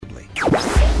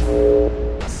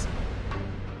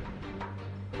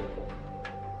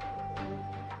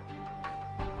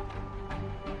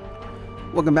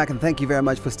Welcome back, and thank you very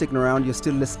much for sticking around. You're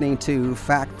still listening to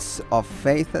Facts of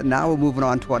Faith. Now we're moving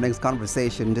on to our next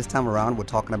conversation. This time around, we're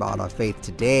talking about our faith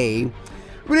today.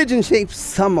 Religion shapes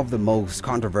some of the most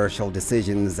controversial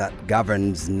decisions that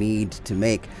governments need to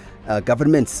make.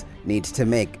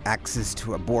 Access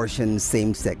to abortion,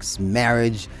 same-sex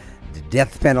marriage, the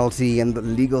death penalty, and the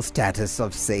legal status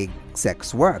of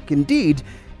same-sex work. Indeed,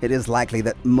 it is likely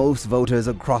that most voters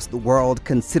across the world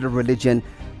consider religion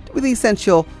to be the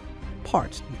essential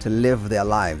part to live their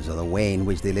lives or the way in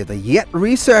which they live. Yet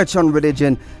research on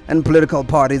religion and political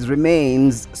parties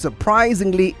remains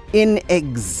surprisingly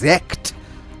inexact.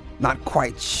 Not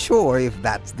quite sure if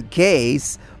that's the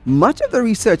case. Much of the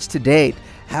research to date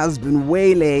has been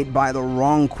waylaid by the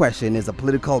wrong question: is a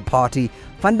political party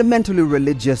fundamentally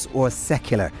religious or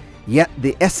secular? Yet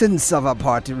the essence of a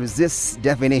party resists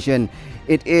definition.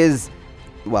 It is,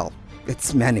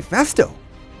 its manifesto,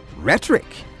 rhetoric,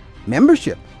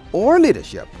 membership, or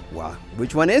leadership. Well,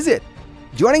 which one is it?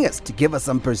 Joining us to give us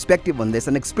some perspective on this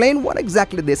and explain what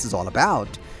exactly this is all about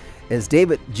is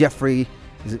David Jeffrey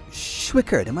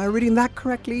Schwickard. Am I reading that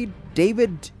correctly?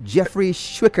 David Jeffrey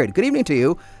Schwickard. Good evening to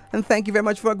you, and thank you very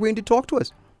much for agreeing to talk to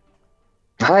us.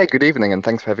 Hi, good evening, and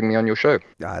thanks for having me on your show.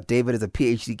 David is a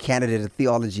PhD candidate in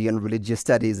theology and religious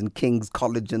studies in King's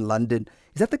College in London.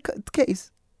 Is that the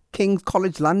case? King's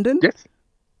College London? Yes.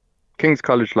 King's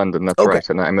College London, that's right,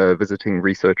 and I'm a visiting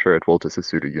researcher at Walter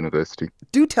Sisulu University.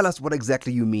 Do tell us what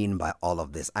exactly you mean by all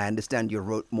of this. I understand you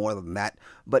wrote more than that,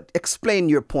 but explain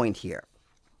your point here.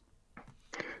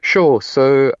 Sure,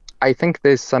 so I think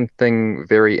there's something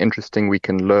very interesting we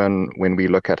can learn when we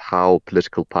look at how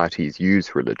political parties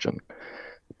use religion.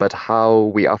 But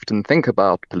how we often think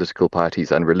about political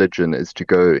parties and religion is to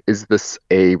go, is this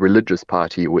a religious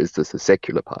party or is this a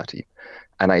secular party?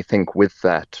 And I think with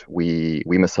that, we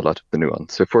miss a lot of the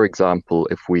nuance. So, for example,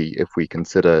 if we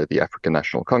consider the African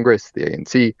National Congress, the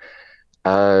ANC,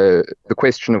 the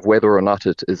question of whether or not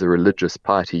it is a religious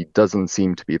party doesn't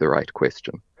seem to be the right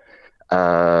question.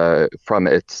 From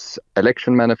its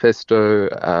election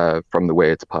manifesto, from the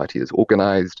way its party is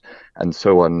organized, and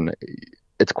so on,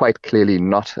 it's quite clearly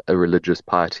not a religious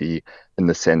party in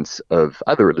the sense of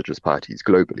other religious parties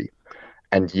globally.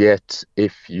 And yet,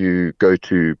 if you go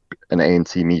to an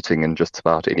ANC meeting in just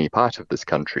about any part of this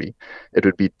country, it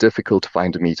would be difficult to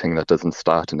find a meeting that doesn't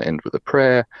start and end with a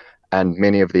prayer. And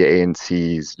many of the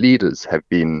ANC's leaders have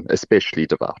been especially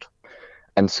devout.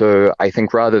 And so I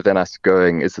think rather than us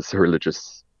going, is this a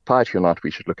religious party or not,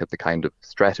 we should look at the kind of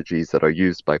strategies that are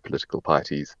used by political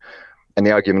parties. And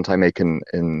the argument I make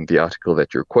in the article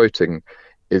that you're quoting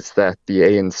is that the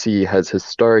ANC has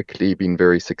historically been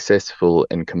very successful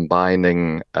in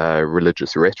combining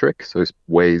religious rhetoric, so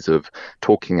ways of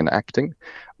talking and acting,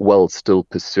 while still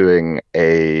pursuing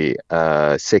a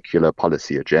secular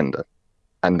policy agenda.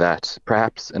 And that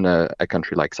perhaps in a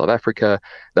country like South Africa,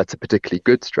 that's a particularly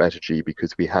good strategy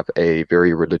because we have a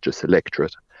very religious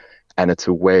electorate. And it's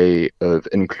a way of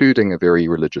including a very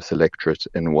religious electorate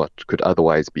in what could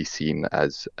otherwise be seen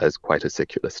as quite a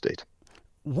secular state.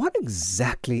 What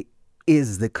exactly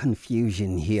is the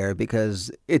confusion here?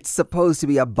 Because it's supposed to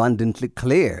be abundantly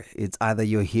clear. It's either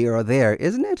you're here or there,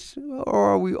 isn't it? Or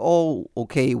are we all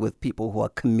okay with people who are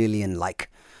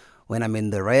chameleon-like? When I'm in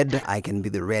the red, I can be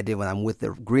the red. When I'm with the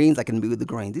greens, I can be with the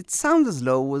greens. It sounds as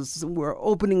though we're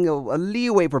opening a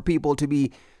leeway for people to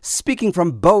be speaking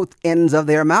from both ends of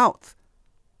their mouth.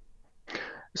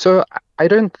 So I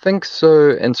don't think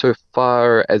so,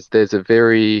 insofar as there's a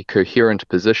very coherent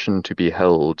position to be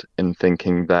held in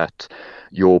thinking that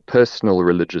your personal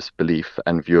religious belief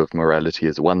and view of morality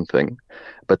is one thing,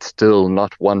 but still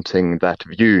not wanting that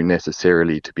view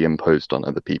necessarily to be imposed on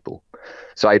other people.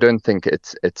 So I don't think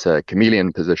it's a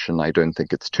chameleon position. I don't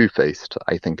think it's two-faced.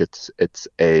 I think it's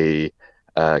a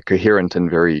coherent and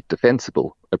very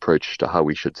defensible approach to how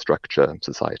we should structure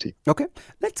society. Okay,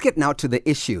 let's get now to the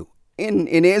issue.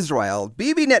 In Israel,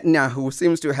 Bibi Netanyahu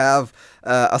seems to have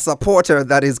a supporter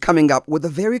that is coming up with a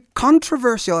very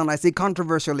controversial, and I say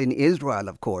controversial in Israel,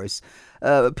 of course,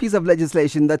 piece of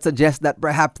legislation that suggests that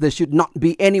perhaps there should not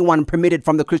be anyone permitted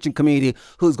from the Christian community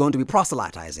who's going to be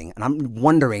proselytizing. And I'm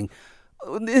wondering,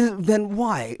 then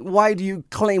why? Why do you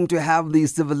claim to have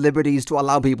these civil liberties to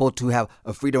allow people to have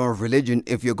a freedom of religion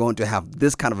if you're going to have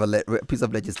this kind of a piece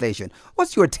of legislation?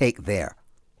 What's your take there?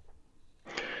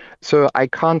 So I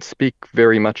can't speak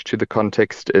very much to the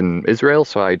context in Israel,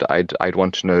 so I'd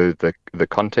want to know the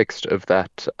context of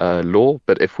that law.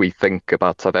 But if we think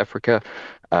about South Africa,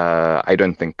 I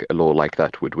don't think a law like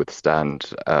that would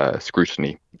withstand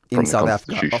scrutiny In from the South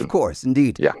Africa, of Constitution. course,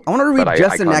 indeed. Yeah, I want to but read I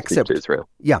just an can't speak to excerpt. Israel.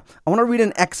 Yeah, I want to read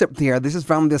an excerpt here. This is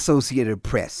from the Associated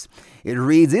Press. It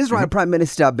reads, Israel Prime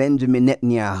Minister Benjamin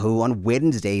Netanyahu on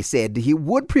Wednesday said he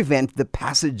would prevent the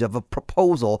passage of a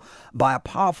proposal by a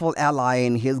powerful ally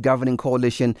in his governing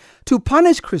coalition to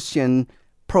punish Christian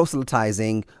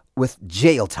proselytizing with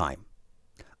jail time.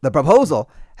 The proposal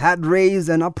had raised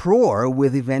an uproar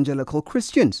with evangelical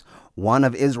Christians, one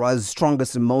of Israel's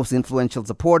strongest and most influential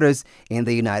supporters in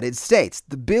the United States.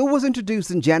 The bill was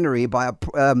introduced in January by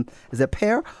a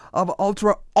pair of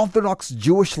ultra-Orthodox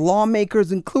Jewish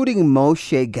lawmakers, including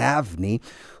Moshe Gavni,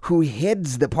 who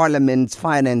heads the Parliament's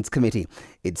Finance Committee.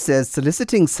 It says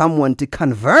soliciting someone to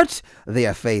convert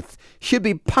their faith should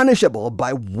be punishable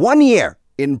by 1 year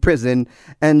in prison,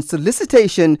 and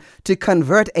solicitation to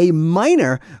convert a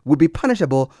minor would be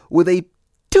punishable with a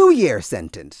 2-year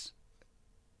sentence.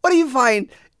 What do you find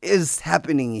is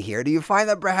happening here? Do you find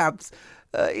that perhaps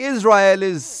Israel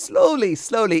is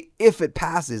slowly, if it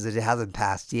passes, it hasn't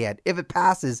passed yet, if it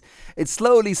passes, it's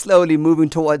slowly moving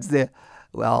towards the,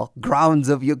 grounds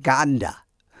of Uganda?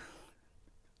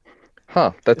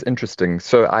 That's interesting.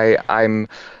 So I'm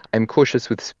cautious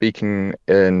with speaking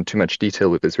in too much detail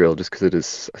with Israel just because it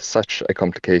is such a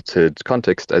complicated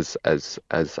context, as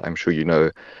I'm sure you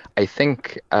know. I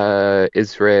think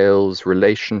Israel's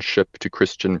relationship to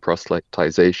Christian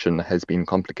proselytization has been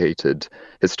complicated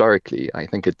historically. I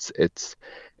think it's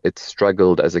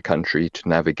struggled as a country to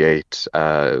navigate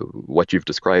what you've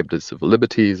described as civil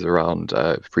liberties around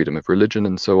freedom of religion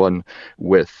and so on,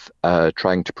 with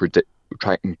trying to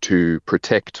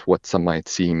protect what some might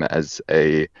say as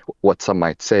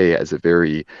a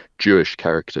very Jewish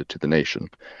character to the nation.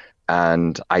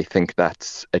 And I think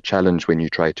that's a challenge when you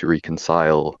try to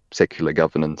reconcile secular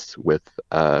governance with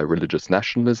religious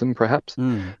nationalism, perhaps.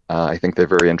 I think they're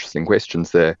very interesting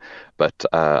questions there, but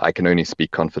I can only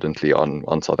speak confidently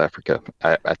on South Africa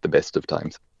at the best of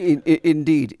times.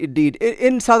 Indeed.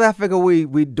 In South Africa,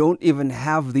 we don't even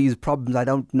have these problems. I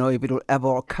don't know if it will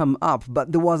ever come up,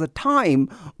 but there was a time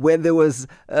when there was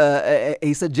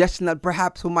a suggestion that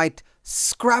perhaps we might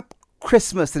scrap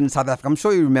Christmas in South Africa. I'm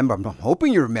sure you remember. I'm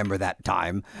hoping you remember that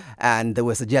time. And there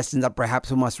were suggestions that perhaps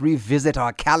we must revisit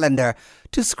our calendar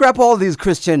to scrap all these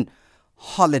Christian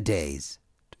holidays.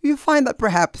 Do you find that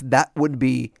perhaps that would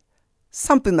be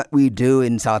something that we do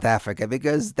in South Africa?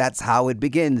 Because that's how it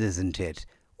begins, isn't it?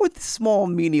 With small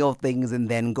menial things, and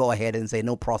then go ahead and say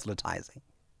no proselytizing.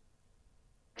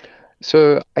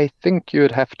 So I think you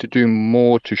would have to do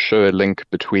more to show a link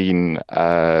between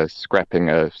scrapping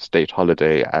a state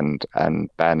holiday and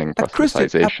banning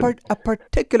proselytization. A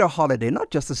particular holiday,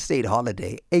 not just a state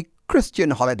holiday, a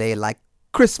Christian holiday like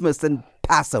Christmas and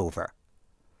Passover.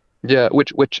 Yeah,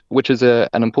 which is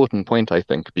an important point, I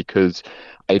think, because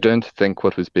I don't think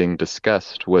what was being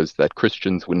discussed was that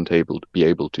Christians wouldn't be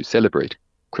able to celebrate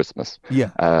Christmas. Yeah.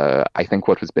 I think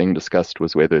what was being discussed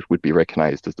was whether it would be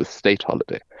recognized as a state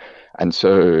holiday. And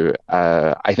so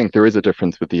I think there is a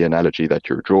difference with the analogy that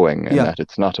you're drawing, in that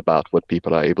it's not about what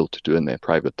people are able to do in their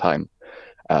private time.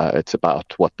 It's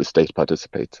about what the state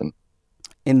participates in.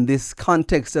 In this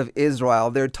context of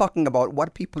Israel, they're talking about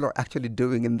what people are actually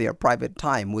doing in their prite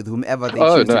time with whomever they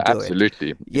choose to do absolutely.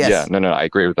 it. Yes. Yeah, no, I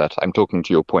agree with that. I'm talking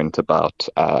to your point about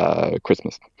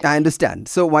Christmas. I understand.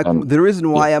 So the reason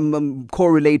why I'm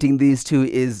correlating these two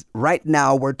is right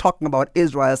now we're talking about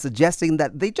Israel suggesting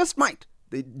that they just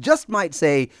might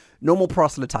say no more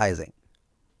proselytizing.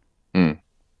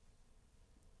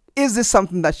 Is this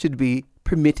something that should be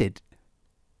permitted?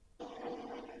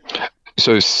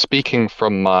 So speaking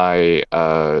from my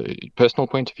personal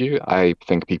point of view, I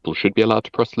think people should be allowed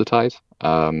to proselytize.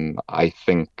 I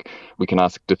think we can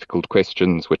ask difficult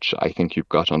questions, which I think you've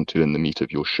got onto in the meat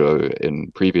of your show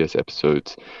in previous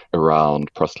episodes,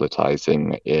 around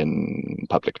proselytizing in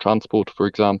public transport, for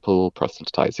example,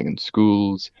 proselytizing in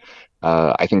schools.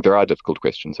 I think there are difficult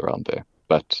questions around there.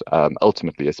 But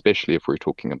ultimately, especially if we're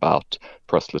talking about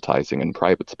proselytizing in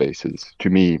private spaces, to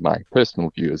me, my personal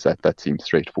view is that seems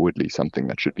straightforwardly something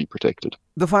that should be protected.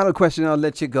 The final question, I'll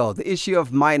let you go. The issue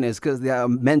of minors, because they are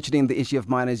mentioning the issue of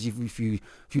minors. If you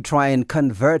try and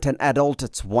convert an adult,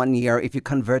 it's 1 year. If you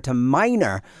convert a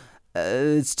minor,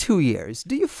 it's 2 years.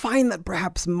 Do you find that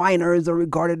perhaps minors are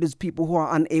regarded as people who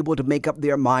are unable to make up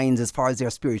their minds as far as their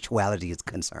spirituality is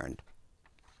concerned?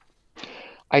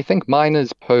 I think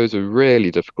minors pose a really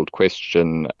difficult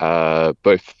question,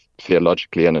 both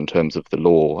theologically and in terms of the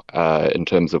law, in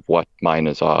terms of what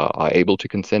minors are able to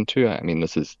consent to. I mean,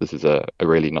 this is a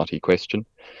really knotty question.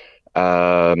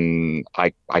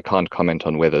 I can't comment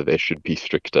on whether there should be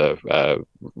stricter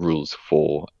rules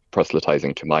for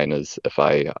proselytizing to minors.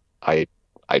 I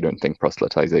I don't think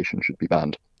proselytization should be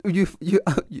banned. And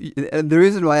the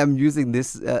reason why I'm using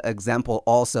this example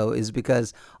also is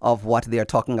because of what they are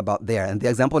talking about there. And the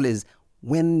example is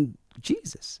when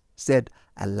Jesus said,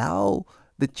 "Allow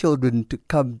the children to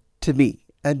come to me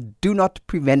and do not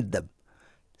prevent them."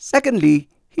 Secondly,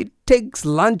 he takes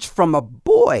lunch from a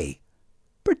boy,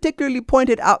 particularly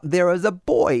pointed out there as a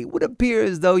boy. It would appear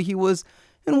as though he was,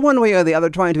 in one way or the other,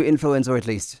 trying to influence, or at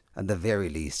least, at the very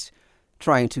least,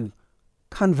 trying to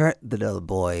convert the little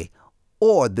boy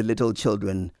or the little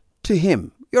children to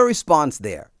him. Your response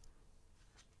there?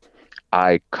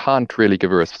 I can't really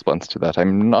give a response to that.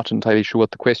 I'm not entirely sure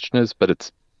what the question is, but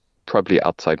it's probably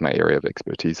outside my area of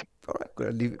expertise. All right, I'm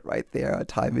going to leave it right there. Our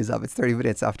time is up. It's 30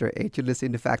 minutes after 8. You're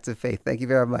listening to Facts of Faith. Thank you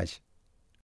very much.